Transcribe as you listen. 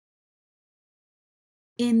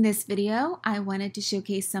In this video, I wanted to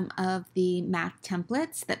showcase some of the math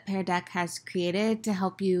templates that Pear Deck has created to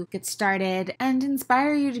help you get started and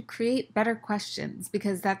inspire you to create better questions,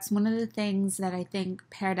 because that's one of the things that I think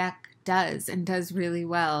Pear Deck does and does really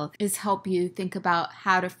well, is help you think about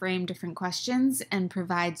how to frame different questions and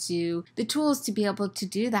provides you the tools to be able to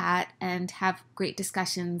do that and have great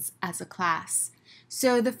discussions as a class.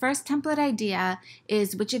 So the first template idea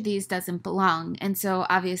is which of these doesn't belong. And so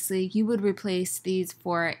obviously you would replace these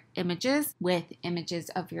 4 images with images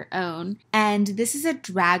of your own. And this is a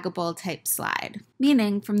draggable type slide,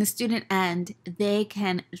 meaning from the student end, they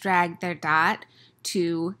can drag their dot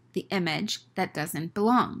to the image that doesn't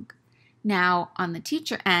belong. Now on the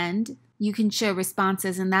teacher end, you can show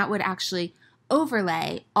responses, and that would actually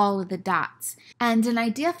overlay all of the dots. And an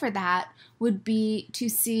idea for that would be to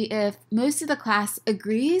see if most of the class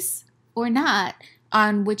agrees or not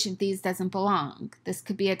on which of these doesn't belong. This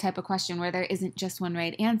could be a type of question where there isn't just one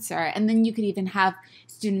right answer. And then you could even have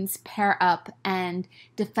students pair up and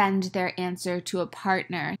defend their answer to a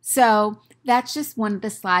partner. So that's just one of the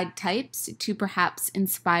slide types to perhaps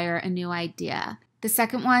inspire a new idea. The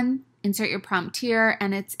second one, insert your prompt here,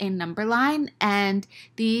 and it's a number line, and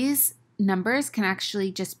these numbers can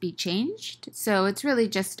actually just be changed. So it's really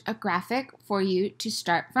just a graphic for you to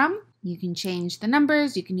start from. You can change the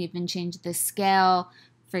numbers, you can even change the scale.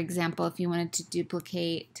 For example, if you wanted to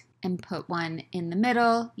duplicate and put one in the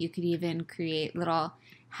middle, you could even create little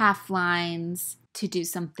half lines to do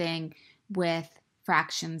something with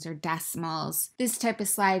fractions or decimals. This type of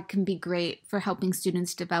slide can be great for helping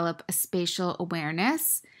students develop a spatial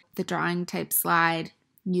awareness. The drawing type slide,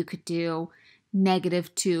 you could do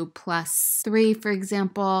 -2 + 3, for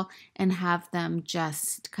example, and have them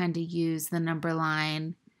just kind of use the number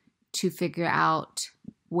line to figure out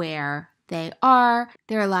where they are.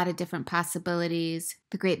 There are a lot of different possibilities.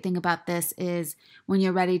 The great thing about this is when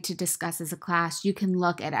you're ready to discuss as a class, you can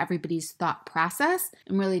look at everybody's thought process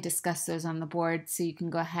and really discuss those on the board. So you can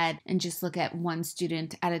go ahead and just look at one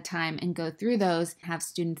student at a time and go through those, have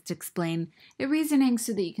students explain their reasoning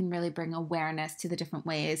so that you can really bring awareness to the different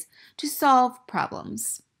ways to solve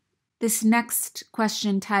problems. This next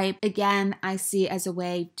question type, again, I see as a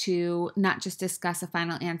way to not just discuss a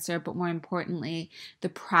final answer, but more importantly, the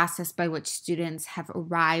process by which students have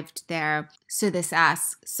arrived there. So this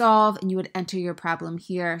asks solve, and you would enter your problem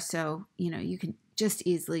here. So, you can just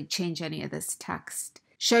easily change any of this text.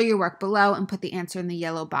 Show your work below and put the answer in the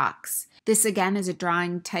yellow box. This again is a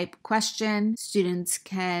drawing type question. Students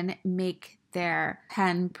can make their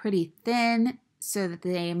pen pretty thin so that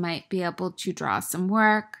they might be able to draw some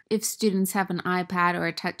work. If students have an iPad or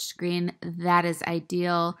a touch screen, that is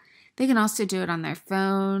ideal. They can also do it on their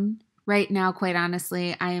phone. Right now, quite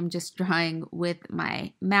honestly, I am just drawing with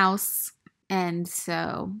my mouse. And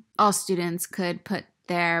so all students could put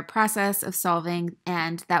their process of solving,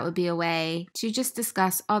 and that would be a way to just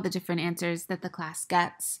discuss all the different answers that the class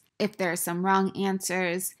gets. If there are some wrong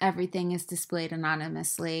answers, everything is displayed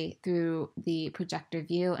anonymously through the projector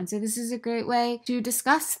view. And so this is a great way to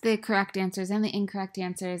discuss the correct answers and the incorrect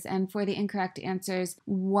answers. And for the incorrect answers,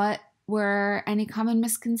 what were any common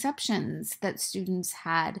misconceptions that students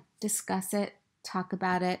had? Discuss it, talk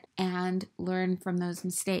about it, and learn from those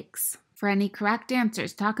mistakes. For any correct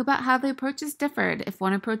answers, talk about how the approaches differed, if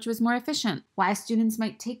one approach was more efficient, why students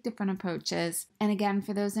might take different approaches. And again,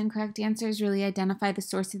 for those incorrect answers, really identify the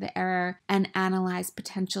source of the error and analyze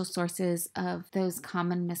potential sources of those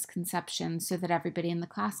common misconceptions so that everybody in the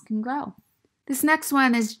class can grow. This next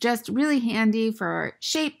one is just really handy for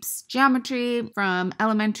shapes, geometry, from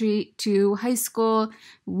elementary to high school.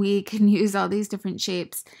 We can use all these different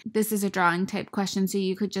shapes. This is a drawing type question, so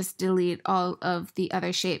you could just delete all of the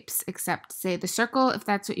other shapes except, say, the circle, if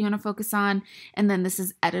that's what you want to focus on. And then this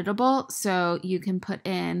is editable, so you can put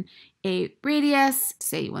in a radius.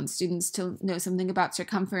 Say you want students to know something about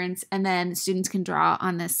circumference, and then students can draw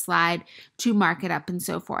on this slide to mark it up and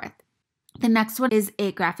so forth. The next one is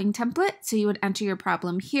a graphing template. So you would enter your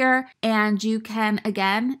problem here, and you can,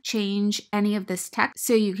 again, change any of this text.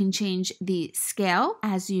 So you can change the scale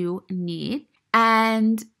as you need.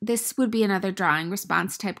 And this would be another drawing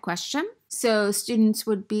response type question. So students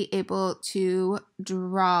would be able to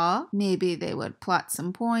draw. Maybe they would plot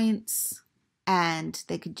some points, and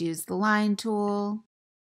they could use the line tool.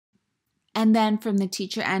 And then from the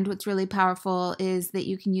teacher end, what's really powerful is that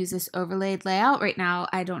you can use this overlaid layout. Right now,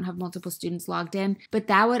 I don't have multiple students logged in, but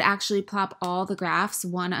that would actually plop all the graphs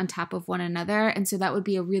one on top of one another. And so that would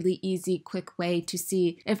be a really easy, quick way to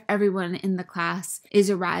see if everyone in the class is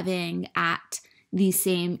arriving at the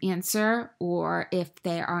same answer or if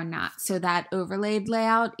they are not. So that overlaid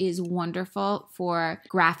layout is wonderful for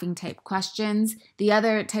graphing type questions. The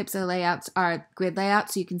other types of layouts are grid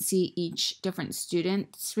layout, so you can see each different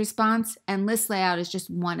student's response, and list layout is just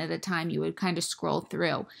one at a time. You would kind of scroll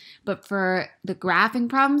through. But for the graphing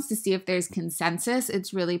problems, to see if there's consensus,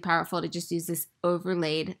 it's really powerful to just use this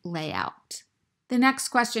overlaid layout. The next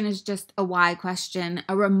question is just a why question,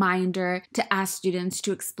 a reminder to ask students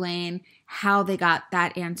to explain how they got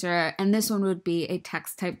that answer. And this one would be a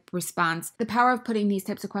text type response. The power of putting these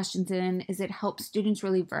types of questions in is it helps students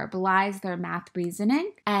really verbalize their math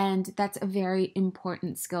reasoning. And that's a very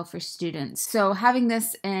important skill for students. So having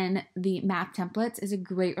this in the math templates is a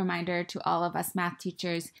great reminder to all of us math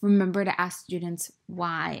teachers. Remember to ask students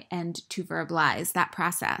why and to verbalize that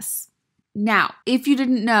process. Now, if you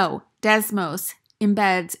didn't know, Desmos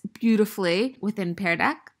embeds beautifully within Pear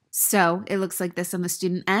Deck. So it looks like this on the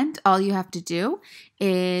student end. All you have to do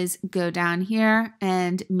is go down here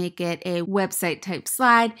and make it a website type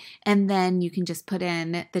slide. And then you can just put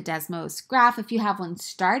in the Desmos graph. If you have one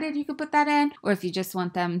started, you can put that in. Or if you just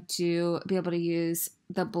want them to be able to use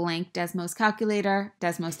the blank Desmos calculator,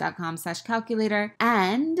 desmos.com/calculator,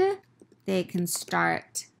 and they can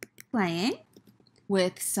start playing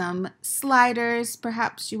with some sliders,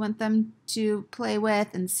 perhaps you want them to play with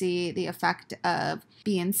and see the effect of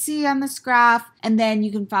B and C on this graph. And then you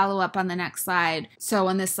can follow up on the next slide. So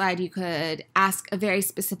on this slide, you could ask a very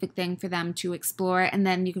specific thing for them to explore. And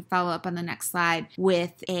then you could follow up on the next slide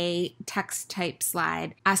with a text type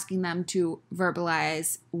slide, asking them to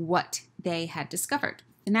verbalize what they had discovered.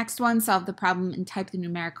 The next one, solve the problem and type the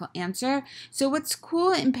numerical answer. So what's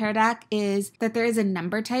cool in Pear Deck is that there is a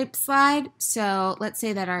number type slide. So let's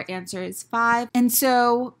say that our answer is 5. And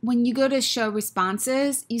so when you go to show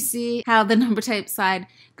responses, you see how the number type slide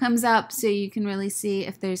comes up, so you can really see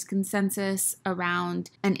if there's consensus around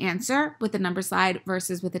an answer with the number slide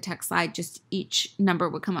versus with a text slide. Just each number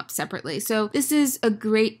would come up separately. So this is a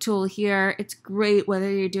great tool here. It's great whether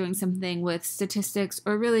you're doing something with statistics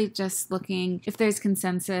or really just looking if there's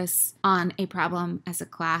consensus on a problem as a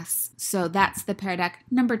class. So that's the Pear Deck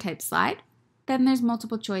number type slide. Then there's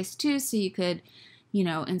multiple choice too, so you could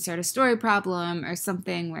insert a story problem or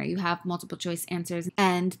something where you have multiple choice answers,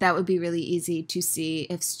 and that would be really easy to see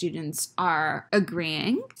if students are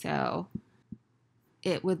agreeing. So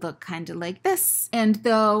it would look kind of like this. And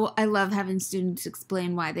though I love having students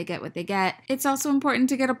explain why they get what they get, it's also important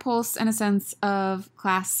to get a pulse and a sense of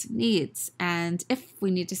class needs and if we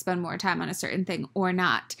need to spend more time on a certain thing or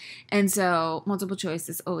not. And so multiple choice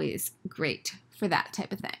is always great for that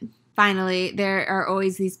type of thing. Finally, there are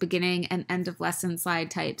always these beginning and end of lesson slide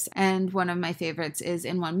types. And one of my favorites is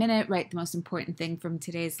in 1 minute, write the most important thing from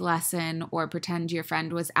today's lesson, or pretend your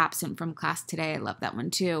friend was absent from class today. I love that one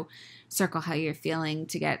too. Circle how you're feeling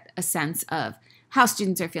to get a sense of how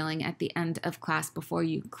students are feeling at the end of class before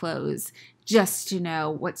you close, just to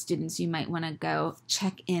know what students you might want to go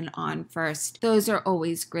check in on first. Those are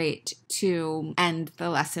always great to end the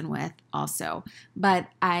lesson with also. But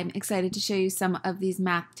I'm excited to show you some of these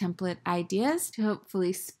math template ideas to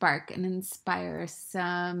hopefully spark and inspire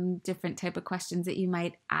some different type of questions that you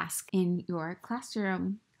might ask in your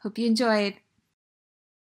classroom. Hope you enjoyed.